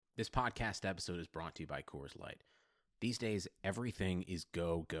This podcast episode is brought to you by Coors Light. These days, everything is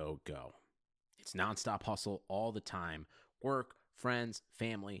go, go, go. It's nonstop hustle all the time. Work, friends,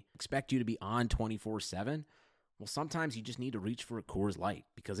 family expect you to be on 24/7. Well, sometimes you just need to reach for a Coors Light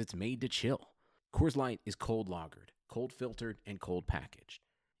because it's made to chill. Coors Light is cold lagered, cold filtered, and cold packaged.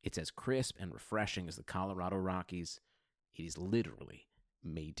 It's as crisp and refreshing as the Colorado Rockies. It is literally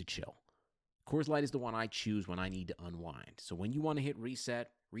made to chill. Coors Light is the one I choose when I need to unwind. So when you want to hit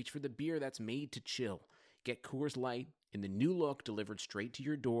reset, reach for the beer that's made to chill. Get Coors Light in the new look delivered straight to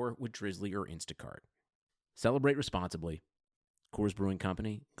your door with Drizzly or Instacart. Celebrate responsibly. Coors Brewing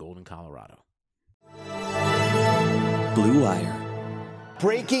Company, Golden, Colorado. Blue Wire.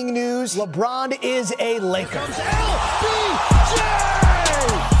 Breaking news, LeBron is a Laker. Comes LBJ!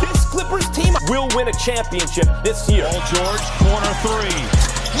 This Clippers team will win a championship this year. Paul George, corner three.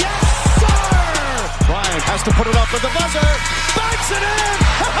 Yes, sir! Bryant has to put it up with the buzzer. Banks it in!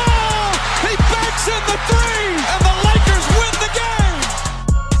 He banks in the three! And the Lakers win the game!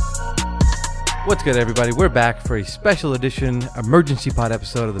 What's good, everybody? We're back for a special edition emergency pod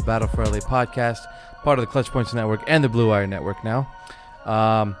episode of the Battle for LA podcast, part of the Clutch Points Network and the Blue Wire Network now.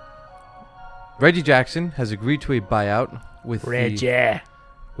 Reggie Jackson has agreed to a buyout with the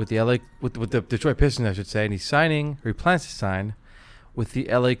Detroit Pistons, I should say, and he plans to sign with the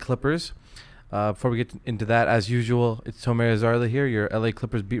LA Clippers. Before we get into that, as usual, it's Tomer Azarla here, your LA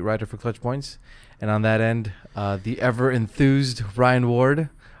Clippers beat writer for Clutch Points, and on that end, the ever enthused Ryan Ward.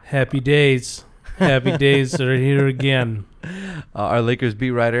 Happy days. Happy days are here again. Our Lakers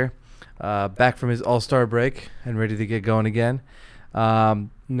beat writer, back from his All-Star break and ready to get going again. Nah,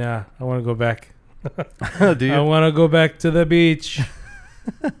 I want to go back. Do you? I want to go back to the beach.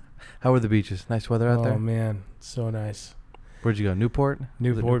 How were the beaches? Nice weather out there? Oh, man. So nice. Where'd you go? Newport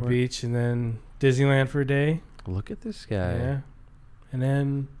Beach, and then Disneyland for a day. Look at this guy. Yeah. And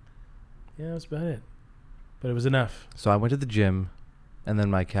then, that's about it. But it was enough. So I went to the gym, and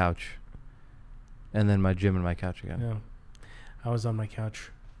then my couch, and then my gym and my couch again. Yeah. I was on my couch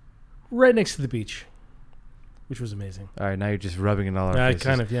right next to the beach, which was amazing. All right, now you're just rubbing it all over our faces.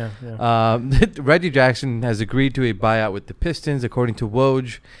 Kind of, yeah. Reggie Jackson has agreed to a buyout with the Pistons, according to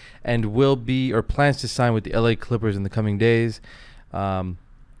Woj, and will be or plans to sign with the LA Clippers in the coming days.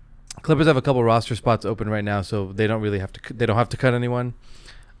 Clippers have a couple roster spots open right now, so they don't really have to. They don't have to cut anyone.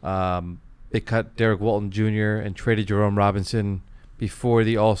 They cut Derek Walton Jr. and traded Jerome Robinson before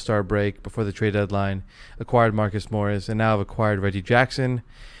the All-Star break, before the trade deadline. Acquired Marcus Morris, and now have acquired Reggie Jackson,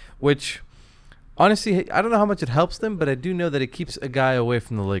 which honestly, I don't know how much it helps them, but I do know that it keeps a guy away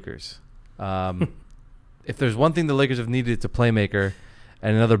from the Lakers. If there's one thing the Lakers have needed, it's a playmaker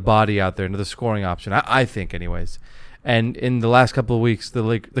and another body out there, another scoring option, I think anyways. And in the last couple of weeks,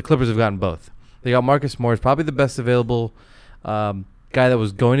 the Clippers have gotten both. They got Marcus Morris, probably the best available guy that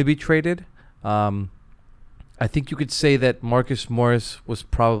was going to be traded. I think you could say that Marcus Morris was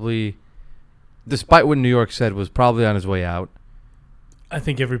probably, despite what New York said, was probably on his way out. I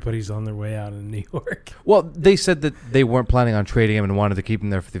think everybody's on their way out in New York. Well, they said that they weren't planning on trading him and wanted to keep him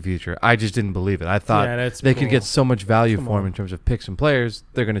there for the future. I just didn't believe it. I thought they could get so much value for him in terms of picks and players,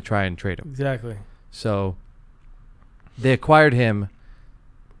 they're going to try and trade him. Exactly. So they acquired him,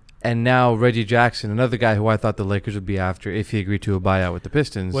 and now Reggie Jackson, another guy who I thought the Lakers would be after if he agreed to a buyout with the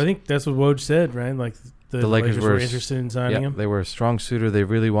Pistons. Well, I think that's what Woj said, right? Like the Lakers were interested in signing him. They were a strong suitor. They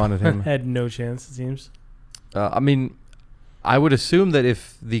really wanted him. Had no chance, it seems. I would assume that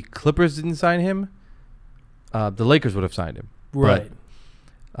if the Clippers didn't sign him, the Lakers would have signed him. Right.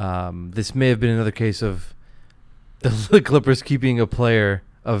 But this may have been another case of the Clippers keeping a player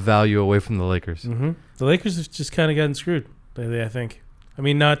of value away from the Lakers. Mm-hmm. The Lakers have just kind of gotten screwed lately, I think. I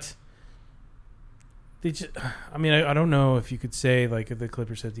mean, I don't know if you could say like if the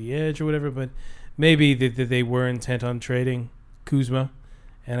Clippers had the edge or whatever, but maybe they were intent on trading Kuzma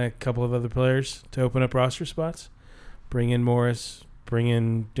and a couple of other players to open up roster spots. Bring in Morris, bring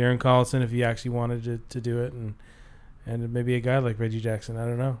in Darren Collison if he actually wanted to do it, and maybe a guy like Reggie Jackson. I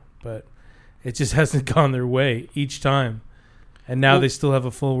don't know, but it just hasn't gone their way each time. And now they still have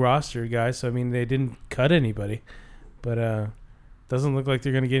a full roster, guys. So I mean, they didn't cut anybody, but doesn't look like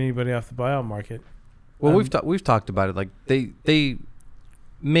they're going to get anybody off the buyout market. Well, we've talked about it. Like they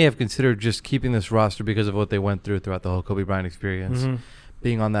may have considered just keeping this roster because of what they went throughout the whole Kobe Bryant experience,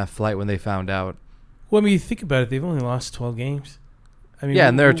 being on that flight when they found out. Well, I mean, you think about it, they've only lost 12 games. I mean,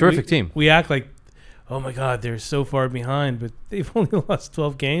 and they're a terrific team. We act like, oh my God, they're so far behind, but they've only lost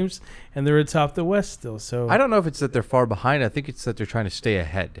 12 games, and they're atop the West still. So I don't know if it's that they're far behind. I think it's that they're trying to stay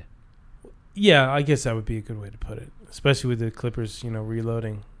ahead. Yeah, I guess that would be a good way to put it, especially with the Clippers,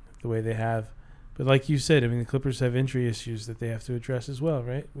 reloading the way they have. But like you said, I mean, the Clippers have injury issues that they have to address as well,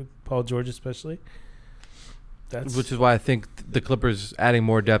 right? With Paul George especially. Which is why I think the Clippers adding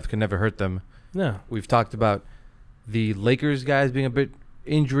more depth can never hurt them. No. We've talked about the Lakers guys being a bit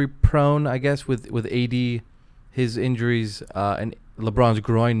injury prone, I guess, with AD, his injuries, and LeBron's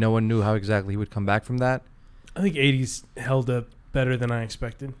groin. No one knew how exactly he would come back from that. I think AD's held up better than I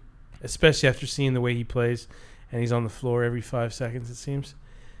expected, especially after seeing the way he plays, and he's on the floor every 5 seconds, it seems.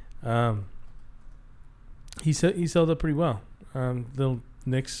 He's held up pretty well. Little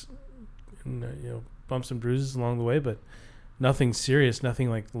nicks, and, bumps and bruises along the way, but nothing serious, nothing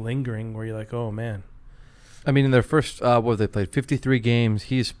like lingering where you're like, oh man. I mean, in their first, what have they played? 53 games.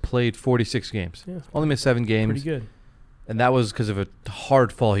 He's played 46 games. Yeah, only missed 7 games. Pretty good. And that was because of a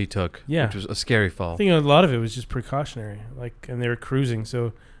hard fall he took, which was a scary fall. I think a lot of it was just precautionary, and they were cruising,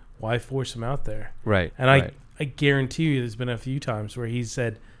 so why force him out there? Right. And I guarantee you there's been a few times where he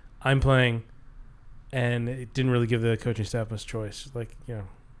said, I'm playing, and it didn't really give the coaching staff much choice. Like,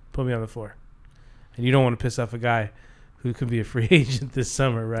 put me on the floor. And you don't want to piss off a guy who could be a free agent this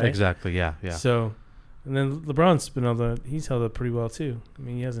summer, right? Exactly, yeah. So, and then LeBron's he's held up pretty well too. I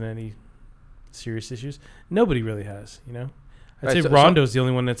mean, he hasn't had any serious issues. Nobody really has, I'd say Rondo's the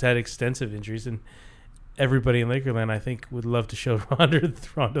only one that's had extensive injuries, and everybody in Lakerland, I think, would love to show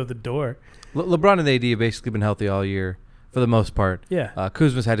Rondo the door. LeBron and AD have basically been healthy all year for the most part. Yeah.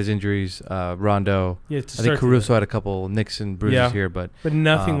 Kuzma's had his injuries. Rondo. Yeah. I think Caruso had a couple nicks and bruises here, but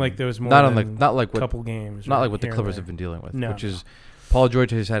nothing like there was more not than like a couple games. Not like what the Clippers have been dealing with, which is Paul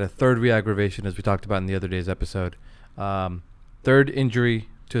George has had a third re-aggravation, as we talked about in the other day's episode. Third injury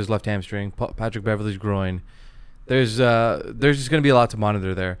to his left hamstring. Patrick Beverley's groin. There's just going to be a lot to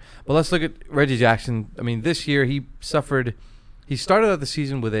monitor there. But let's look at Reggie Jackson. I mean, this year he started out the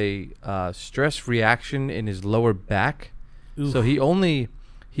season with a stress reaction in his lower back. Oof. So he only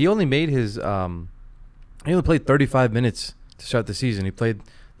made his he only played 35 minutes to start the season. He played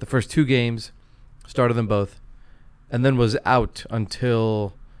the first 2 games, started them both, and then was out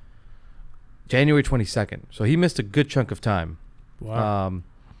until January 22nd. So he missed a good chunk of time. Wow.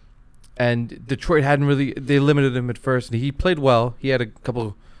 And Detroit they limited him at first, and he played well. He had a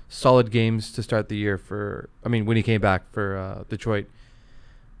couple solid games to start the year when he came back for Detroit.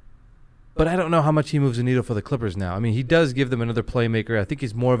 But I don't know how much he moves the needle for the Clippers now. I mean, he does give them another playmaker. I think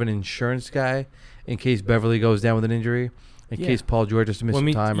he's more of an insurance guy in case Beverly goes down with an injury, in case Paul George has to miss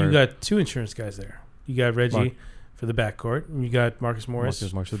some time. You got 2 insurance guys there. You got Reggie for the backcourt, and you got Marcus Morris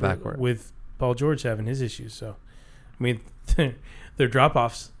for the backcourt, with Paul George having his issues. So, I mean, they're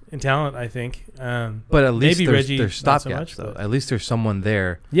drop-offs in talent, I think. But at least maybe Reggie, there's stopgaps, though. At least there's someone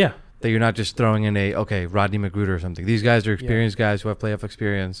there. Yeah. That you're not just throwing in Rodney McGruder or something. These guys are experienced guys who have playoff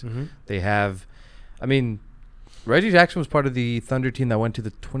experience. Mm-hmm. They have, Reggie Jackson was part of the Thunder team that went to the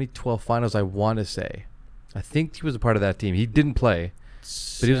 2012 finals, I want to say. I think he was a part of that team. He didn't play,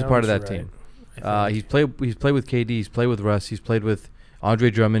 but he was a part of that team. He's played with KD. He's played with Russ. He's played with Andre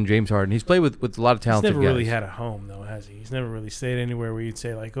Drummond, James Harden. He's played with a lot of talented guys. He's never really had a home, though, has he? He's never really stayed anywhere where you'd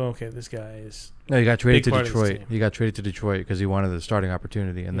say, this guy is... No, he got traded to Detroit. He got traded to Detroit because he wanted the starting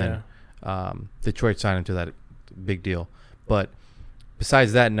opportunity, and then Detroit signed him to that big deal. But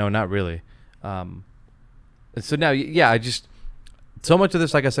besides that, no, not really. And so now, so much of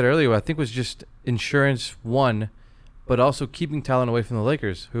this, like I said earlier, I think was just insurance, one, but also keeping talent away from the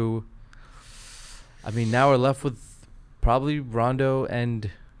Lakers, who, now are left with probably Rondo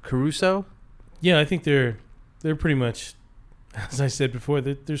and Caruso. Yeah, I think they're pretty much, as I said before,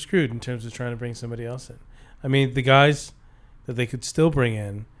 they're screwed in terms of trying to bring somebody else in. I mean, the guys that they could still bring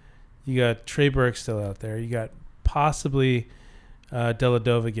in, you got Trey Burke still out there. You got possibly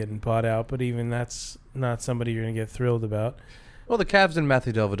Dellavedova getting bought out, but even that's not somebody you're going to get thrilled about. Well, the Cavs and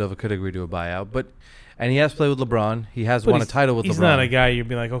Matthew Dellavedova could agree to a buyout, and he has played with LeBron. He has won a title with LeBron. He's not a guy you'd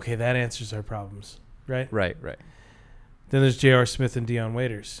be like, okay, that answers our problems, right? Right. Then there's J.R. Smith and Dion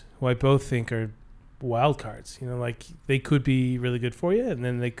Waiters, who I both think are wild cards. They could be really good for you, and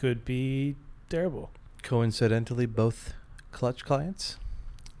then they could be terrible. Coincidentally, both Clutch clients.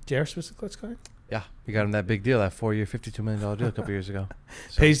 J.R. Smith's a Clutch client? Yeah, we got him that big deal, that 4-year, $52 million deal a couple years ago.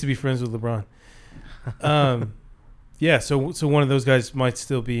 So. Pays to be friends with LeBron. So one of those guys might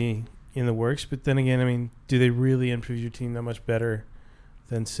still be in the works, but then again, do they really improve your team that much better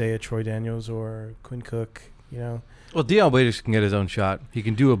than, say, a Troy Daniels or Quinn Cook? Well, Dion Waiters can get his own shot. He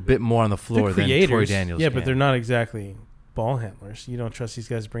can do a bit more on the floor than Troy Daniels can. But they're not exactly ball handlers. You don't trust these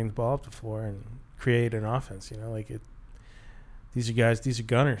guys to bring the ball up the floor and create an offense. These are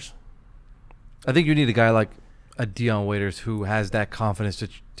gunners. I think you need a guy like a Dion Waiters who has that confidence.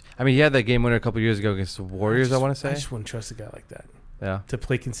 He had that game winner a couple years ago against the Warriors, I want to say. I just wouldn't trust a guy like that. Yeah. to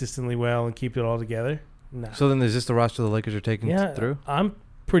play consistently well and keep it all together. No. So then is this the roster the Lakers are taking through? I'm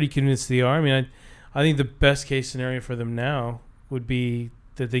pretty convinced they are. I mean, I think the best case scenario for them now would be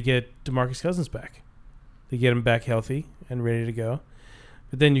that they get DeMarcus Cousins back. They get him back healthy and ready to go.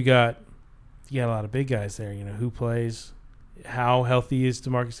 But then you got a lot of big guys there. Who plays? How healthy is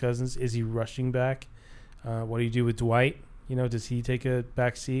DeMarcus Cousins? Is he rushing back? What do you do with Dwight? Does he take a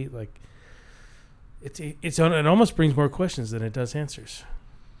back seat? Like, it almost brings more questions than it does answers.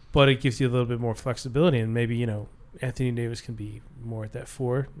 But it gives you a little bit more flexibility, and maybe Anthony Davis can be more at that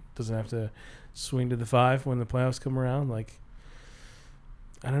 4. Doesn't have to swing to the 5 when the playoffs come around. Like,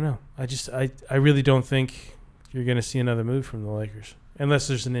 I don't know. I really don't think you're going to see another move from the Lakers unless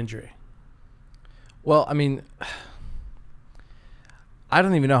there's an injury. Well, I mean, I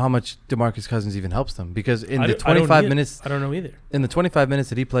don't even know how much DeMarcus Cousins even helps them because in the 25 minutes, I don't know either. In the 25 minutes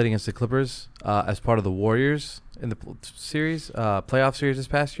that he played against the Clippers as part of the Warriors in the playoff series this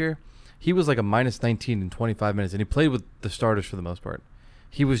past year, he was like a minus 19 in 25 minutes, and he played with the starters for the most part.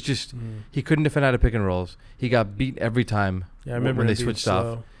 He was just he couldn't defend out of pick and rolls. He got beat every time. Yeah, I remember when they switched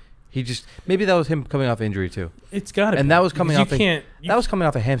off. He just maybe that was him coming off injury too. It's got to, and that was coming off. That was coming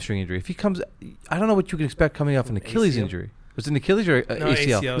off a hamstring injury. If he comes, I don't know what you can expect coming off an Achilles injury. Was it an Achilles or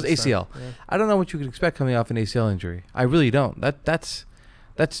ACL? It was ACL. Yeah. I don't know what you can expect coming off an ACL injury. I really don't. That's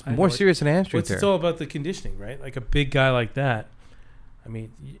more serious than a hamstring tear. It's all about the conditioning, right? Like a big guy like that. I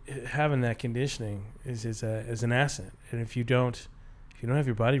mean, having that conditioning is an asset. And if you don't have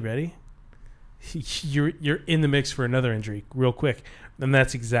your body ready, you're in the mix for another injury real quick. And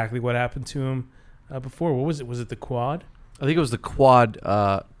that's exactly what happened to him before. What was it? Was it the quad? I think it was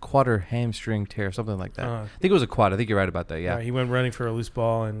the quarter hamstring tear, something like that. I think it was a quad. I think you're right about that, yeah. He went running for a loose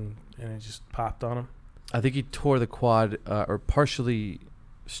ball, and it just popped on him. I think he tore the quad or partially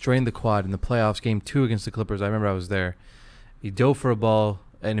strained the quad in the playoffs, game 2 against the Clippers. I remember I was there. He dove for a ball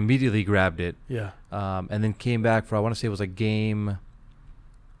and immediately grabbed it. Yeah. And then came back for, I want to say it was like game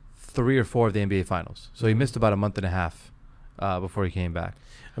 3 or 4 of the NBA Finals. So he missed about a month and a half before he came back.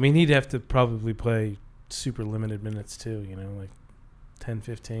 I mean, he'd have to probably play super limited minutes too, like 10,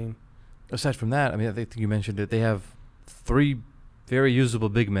 15. Aside from that, I mean, I think you mentioned it. They have 3 very usable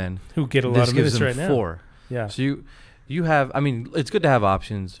big men who get a lot of minutes right now. 4. Yeah. So you have, I mean, it's good to have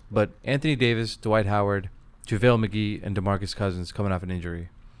options, but Anthony Davis, Dwight Howard, JaVale McGee, and DeMarcus Cousins coming off an injury.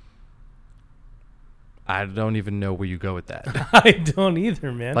 I don't even know where you go with that. I don't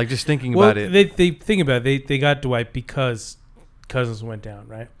either, man. Like, just thinking about it. They think about it. They got Dwight because Cousins went down,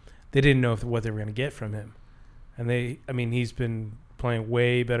 right? They didn't know what they were going to get from him. And he's been playing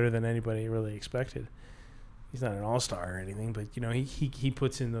way better than anybody really expected. He's not an all-star or anything, but, he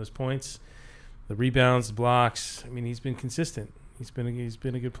puts in those points, the rebounds, the blocks. I mean, he's been consistent. He's been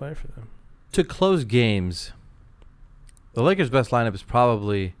a good player for them. To close games, the Lakers' best lineup is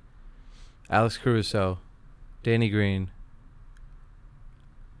probably Alex Caruso, Danny Green.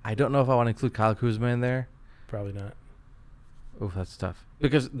 I don't know if I want to include Kyle Kuzma in there. Probably not. Oof, that's tough.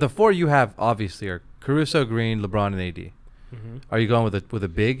 Because the 4 you have, obviously, are Caruso, Green, LeBron, and AD. Mm-hmm. Are you going with a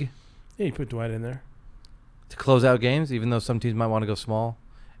big? Yeah, you put Dwight in there. To close out games, even though some teams might want to go small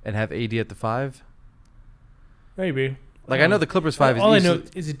and have AD at the 5? Maybe. Like, I know the Clippers 5 is all I know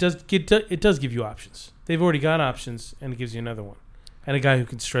is it does give you options. They've already got options, and it gives you another one. And a guy who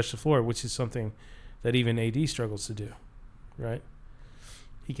can stretch the floor, which is something that even AD struggles to do, right?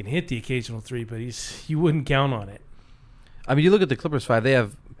 He can hit the occasional 3, but you wouldn't count on it. I mean, you look at the Clippers 5, they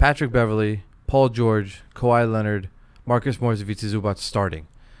have Patrick Beverley, Paul George, Kawhi Leonard, Marcus Morris, Ivica Zubac starting.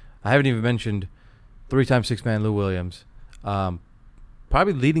 I haven't even mentioned 3-time 6-man Lou Williams.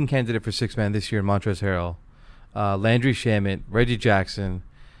 Probably leading candidate for 6-man this year, Montrezl Harrell. Landry Shamet, Reggie Jackson.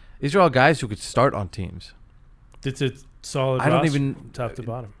 These are all guys who could start on teams. It's a solid roster, I don't even top to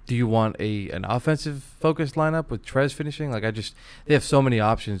bottom. Do you want an offensive focused lineup with Trez finishing? Like, they have so many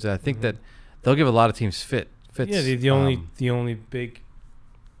options that I think that they'll give a lot of teams fits. Yeah, the only big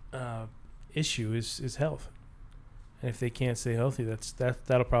issue is health, and if they can't stay healthy,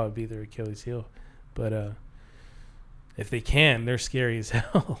 that'll probably be their Achilles heel. But if they can, they're scary as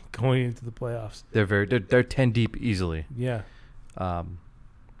hell going into the playoffs. They're 10 deep easily. Yeah. Yeah,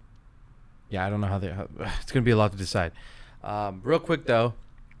 I don't know how it's going to be a lot to decide. Real quick though,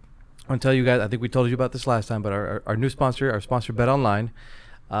 I want to tell you guys. I think we told you about this last time, but our new sponsor, Bet Online.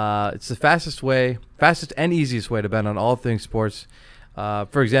 It's the fastest and easiest way to bet on all things sports.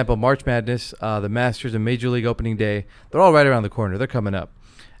 For example, March Madness, the Masters, and Major League Opening Day, they're all right around the corner. They're coming up.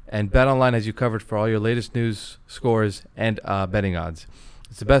 And BetOnline has you covered for all your latest news, scores, and betting odds.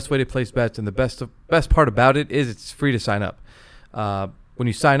 It's the best way to place bets, and the best part about it is it's free to sign up. When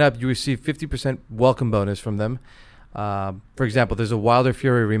you sign up, you receive 50% welcome bonus from them. For example, there's a Wilder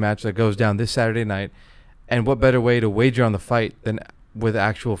Fury rematch that goes down this Saturday night, and what better way to wager on the fight than with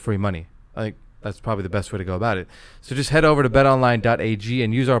actual free money? I think that's probably the best way to go about it. So just head over to betonline.ag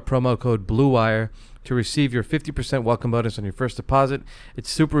and use our promo code BlueWire to receive your 50% welcome bonus on your first deposit. It's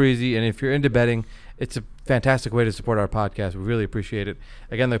super easy, and if you're into betting, it's a fantastic way to support our podcast. We really appreciate it.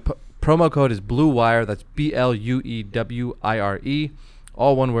 Again, the promo code is BlueWire. That's BLUEWIRE.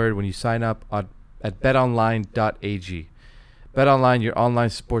 All one word when you sign up at betonline.ag. BetOnline, your online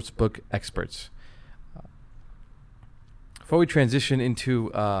sportsbook experts. Before we transition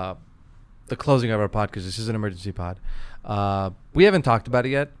into the closing of our pod, because this is an emergency pod, we haven't talked about it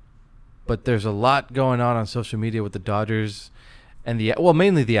yet, but there's a lot going on social media with the Dodgers and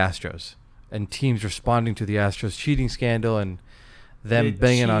mainly the Astros, and teams responding to the Astros cheating scandal and them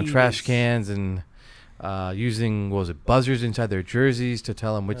banging on trash cans and using, buzzers inside their jerseys to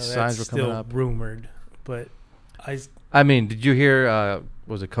tell them which signs were coming up. Still rumored, but I mean, did you hear,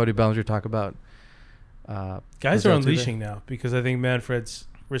 was it Cody Bellinger talk about? Guys are unleashing now, because I think Manfred's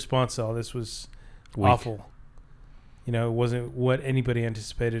response to all this was awful. It wasn't what anybody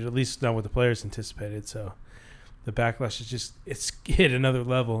anticipated, at least not what the players anticipated. So the backlash is it's hit another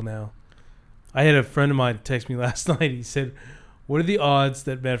level now. I had a friend of mine text me last night. He said, "What are the odds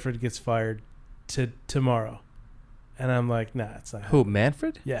that Manfred gets fired tomorrow?" And I'm like, "Nah, it's not." Who,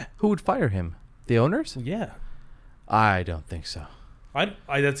 Manfred? Yeah. Who would fire him? The owners? Yeah. I don't think so. I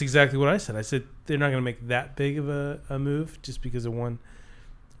that's exactly what I said. I said they're not going to make that big of a move just because of one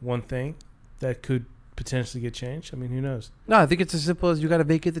thing that could potentially get changed. I mean, who knows? No, I think it's as simple as you got to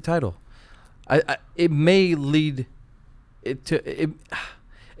vacate the title. It may lead it to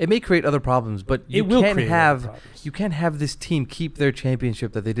it may create other problems, but you can't have this team keep their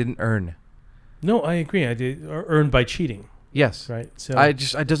championship that they didn't earn. No, I agree. I did earned by cheating. Yes, right. So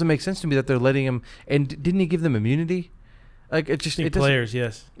it doesn't make sense to me that they're letting him. And didn't he give them immunity? Like it players,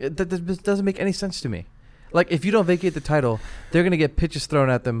 yes. That doesn't make any sense to me. Like if you don't vacate the title, they're going to get pitches thrown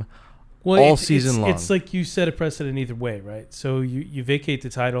at them all season long. It's like you set a precedent either way, right? So you vacate the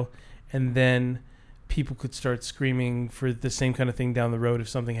title, and then people could start screaming for the same kind of thing down the road if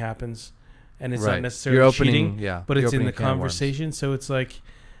something happens, and it's not necessarily cheating, but it's in the conversation. So it's like,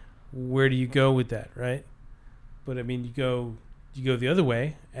 where do you go with that, right? But I mean, you go the other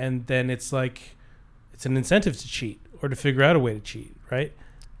way, and then it's like it's an incentive to cheat or to figure out a way to cheat, right?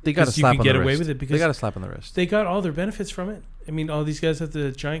 They got a slap on the wrist. Away with it because they got a slap on the wrist. They got all their benefits from it. I mean, all these guys have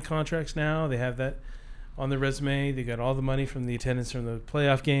the giant contracts now. They have that on their resume. They got all the money from the attendance from the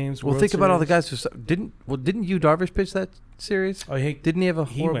playoff games. Well, think about all the guys who didn't Yu Darvish pitch that series? Oh, didn't he have a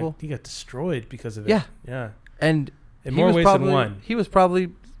horrible? He got destroyed because of it. Yeah. And in more ways than one. He was probably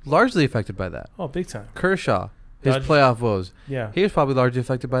largely affected by that. Oh, big time. Kershaw. His playoff woes. Yeah. He was probably largely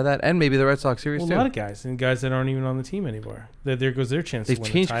affected by that, and maybe the Red Sox series too. A lot of guys, and guys that aren't even on the team anymore. There goes their chance to win the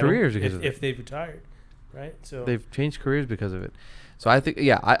title. They've changed careers because of it. If they've retired, right? So they've changed careers because of it. So I think, it's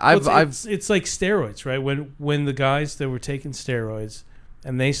like steroids, right? When the guys that were taking steroids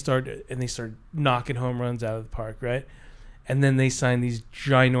and they start knocking home runs out of the park, right? And then they sign these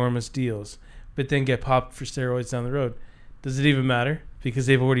ginormous deals, but then get popped for steroids down the road. Does it even matter? Because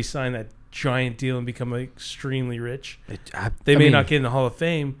they've already signed that giant deal and become extremely rich. They may not get in the Hall of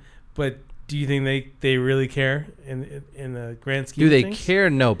Fame, but do you think they really care in the grand scheme of things? Do they care?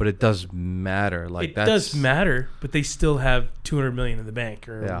 No, but it does matter. It does matter, but they still have $200 million in the bank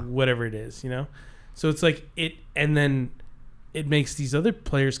or whatever it is, So it's like it, and then it makes these other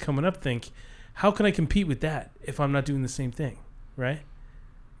players coming up think, how can I compete with that if I'm not doing the same thing, right?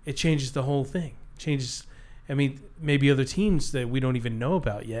 It changes the whole thing. Maybe other teams that we don't even know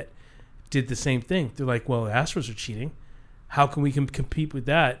about yet did the same thing. They're like, well, the Astros are cheating. How can we compete with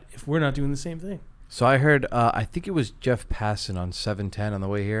that if we're not doing the same thing? So I heard, I think it was Jeff Passan on 710 on the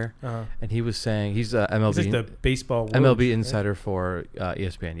way here, and he was saying he's MLB. He's like the baseball MLB insider for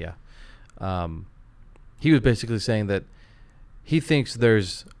ESPN. Yeah, he was basically saying that he thinks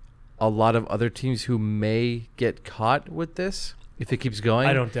there's a lot of other teams who may get caught with this if it keeps going.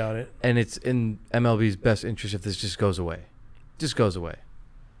 I don't doubt it, and it's in MLB's best interest if this just goes away. Just goes away.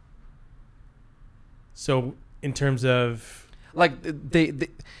 So in terms of like they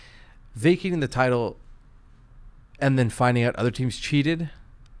vacating the title and then finding out other teams cheated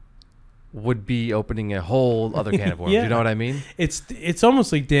would be opening a whole other can of worms. You know what I mean? It's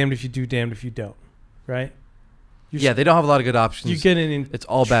almost like damned if you do, damned if you don't, right? They don't have a lot of good options. You get in it's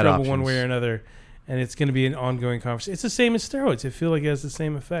all bad options one way or another, and it's going to be an ongoing conversation. It's the same as steroids. I feel like it has the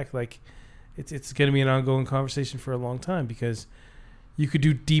same effect. Like it's going to be an ongoing conversation for a long time because you could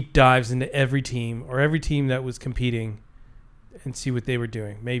do deep dives into every team or every team that was competing and see what they were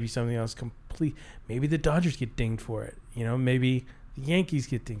doing. Maybe something else please. Maybe the Dodgers get dinged for it. Maybe the Yankees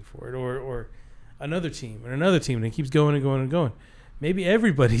get dinged for it, or another team, and it keeps going and going and going. Maybe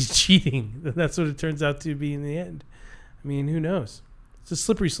everybody's cheating. That's what it turns out to be in the end. I mean, who knows? It's a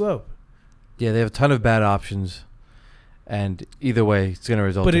slippery slope. Yeah, they have a ton of bad options, and either way, it's going to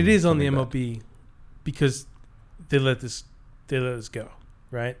result. But in it is on the something MLB bad. because they let this go,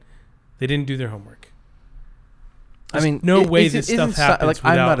 right? They didn't do their homework. There's no way this stuff happens.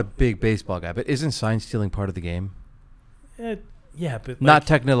 I'm not a big baseball guy, but isn't sign stealing part of the game? Yeah, but not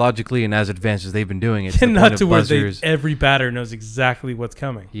technologically and as advanced as they've been doing it. And not to where every batter knows exactly what's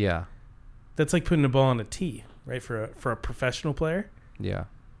coming. Yeah, that's like putting a ball on a tee, right? For a professional player. Yeah,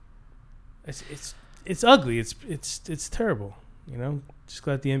 it's ugly. It's terrible. Just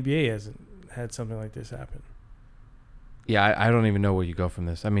glad the NBA hasn't had something like this happen. Yeah, I don't even know where you go from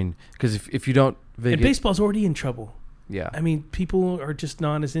this. I mean, because if you don't, and baseball's already in trouble. Yeah, I mean, people are just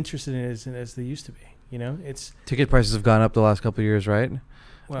not as interested in it as they used to be. It's ticket prices have gone up the last couple of years, right?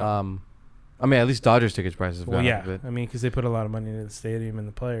 Well, I mean, at least Dodgers tickets prices have gone up a bit. I mean, because they put a lot of money into the stadium and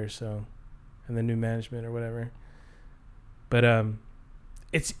the players, and the new management or whatever. But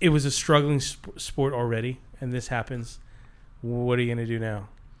it was a struggling sport already, and this happens. What are you going to do now?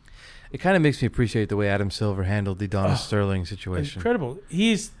 It kind of makes me appreciate the way Adam Silver handled the Donald Sterling situation. Incredible.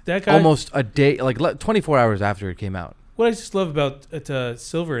 He's that guy. Almost a day, 24 hours after it came out. What I just love about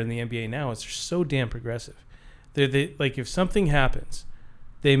Silver in the NBA now is they're so damn progressive. They like if something happens,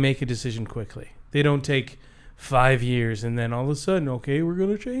 they make a decision quickly. They don't take 5 years and then all of a sudden, okay, we're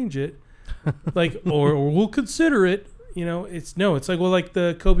going to change it, or we'll consider it. It's like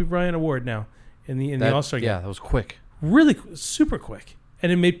the Kobe Bryant Award now in the All-Star game. Yeah, that was quick. Really super quick,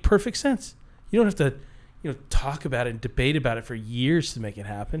 and it made perfect sense. You don't have to talk about it and debate about it for years to make it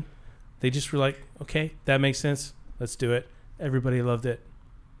happen. They just were like, okay, that makes sense. Let's do it. Everybody loved it.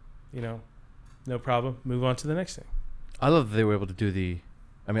 No problem. Move on to the next thing. I love that they were able to do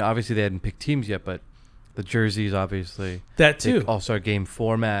obviously they hadn't picked teams yet, but the jerseys, obviously. That too. All-Star game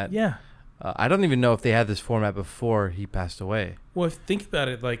format. Yeah. I don't even know if they had this format before he passed away. Well, think about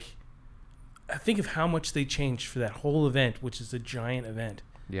it, I think of how much they changed for that whole event, which is a giant event.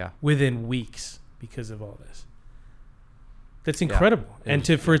 Yeah. Within weeks because of all this. That's incredible. Yeah, and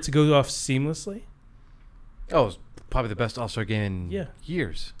for it to go off seamlessly. Oh, it was probably the best All-Star game in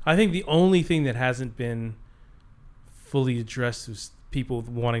years. I think the only thing that hasn't been fully addressed was people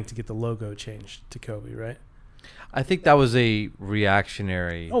wanting to get the logo changed to Kobe, right? I think that was a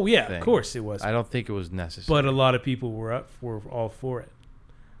reactionary thing. Of course it was. I don't think it was necessary. But a lot of people were all for it.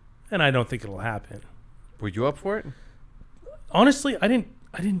 And I don't think it'll happen. Were you up for it? Honestly, I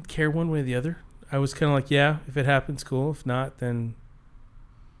didn't care one way or the other. I was kind of like, yeah, if it happens, cool. If not, then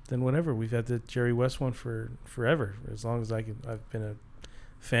whatever. We've had the Jerry West one for forever, as long as I've been a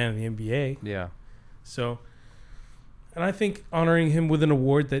fan of the NBA. Yeah. So, and I think honoring him with an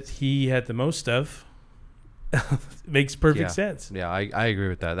award that he had the most of makes perfect sense. Yeah, I agree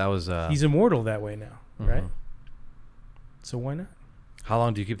with that. That was he's immortal that way now, right? So why not? How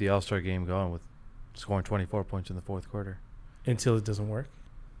long do you keep the All-Star game going with scoring 24 points in the fourth quarter? Until it doesn't work.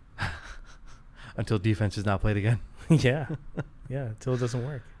 Until defense is not played again. Yeah, until it doesn't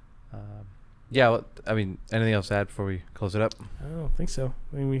work. Anything else to add before we close it up? I don't think so.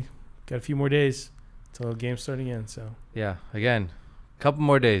 We got a few more days until the game's starting again. So yeah, again, a couple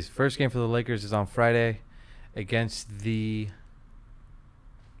more days. First game for the Lakers is on Friday against the.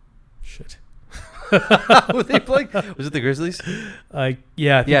 Shit. Were they playing? Was it the Grizzlies? I think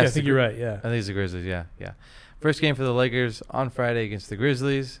you're right. Yeah, I think it's the Grizzlies. Yeah. First game for the Lakers on Friday against the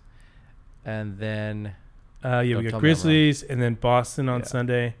Grizzlies, and then. We got Grizzlies and then Boston on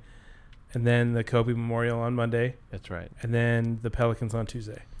Sunday, and then the Kobe Memorial on Monday. That's right. And then the Pelicans on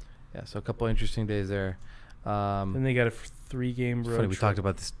Tuesday. Yeah, so a couple interesting days there. Then they got a 3-game road. Funny, we trip. talked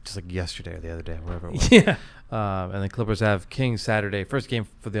about this just like yesterday or the other day, whatever it was. Yeah. And the Clippers have Kings Saturday. First game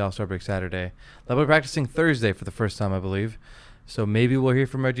for the All-Star break Saturday. They'll be practicing Thursday for the first time, I believe. So maybe we'll hear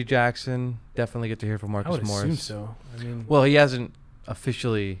from Reggie Jackson. Definitely get to hear from Marcus Morris. I would assume so. Well, he hasn't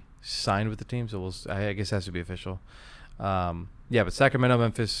officially signed with the team, so I guess it has to be official. But Sacramento,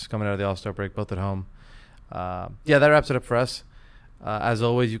 Memphis coming out of the All-Star break, both at home. That wraps it up for us. As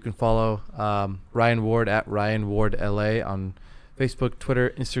always, you can follow Ryan Ward at Ryan Ward LA on Facebook,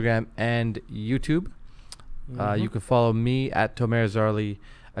 Twitter, Instagram, and YouTube. You can follow me at Tomer Zarly.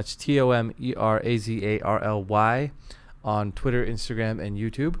 That's TOMERAZARLY on Twitter, Instagram, and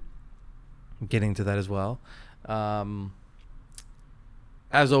YouTube. I'm getting to that as well.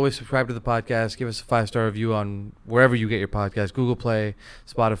 As always, subscribe to the podcast. Give us a 5-star review on wherever you get your podcast. Google Play,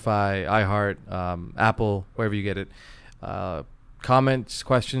 Spotify, iHeart, Apple, wherever you get it. comments,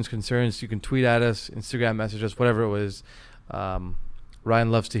 questions, concerns, you can tweet at us, Instagram message us, whatever it was.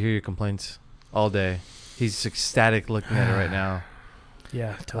 Ryan loves to hear your complaints all day. He's ecstatic looking at it right now.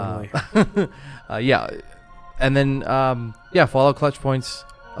 Yeah, totally. Yeah. And then, follow Clutch Points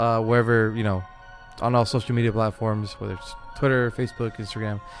wherever, on all social media platforms, whether it's Twitter, Facebook,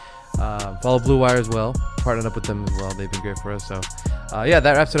 Instagram. Follow Blue Wire as well. Partnered up with them as well. They've been great for us. So, that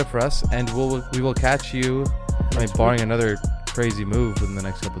wraps it up for us. And we will catch you, barring another crazy move in the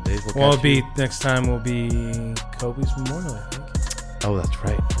next couple of days. Next time will be Kobe's Memorial, I think. Oh, that's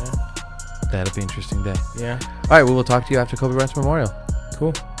right. Yeah. That'll be an interesting day. Yeah. All right, we will talk to you after Kobe Bryant's Memorial.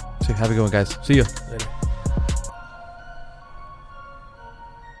 Cool. So have a good one, guys. See you later.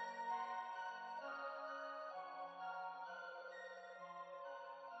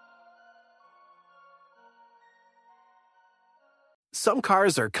 Some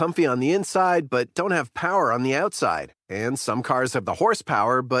cars are comfy on the inside, but don't have power on the outside. And some cars have the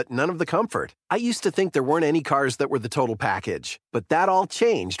horsepower, but none of the comfort. I used to think there weren't any cars that were the total package. But that all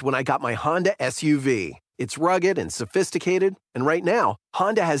changed when I got my Honda SUV. It's rugged and sophisticated. And right now,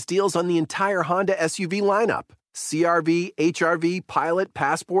 Honda has deals on the entire Honda SUV lineup. CR-V, HR-V, Pilot,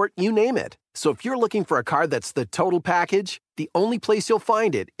 Passport, you name it. So if you're looking for a car that's the total package, the only place you'll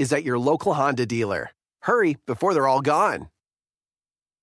find it is at your local Honda dealer. Hurry before they're all gone.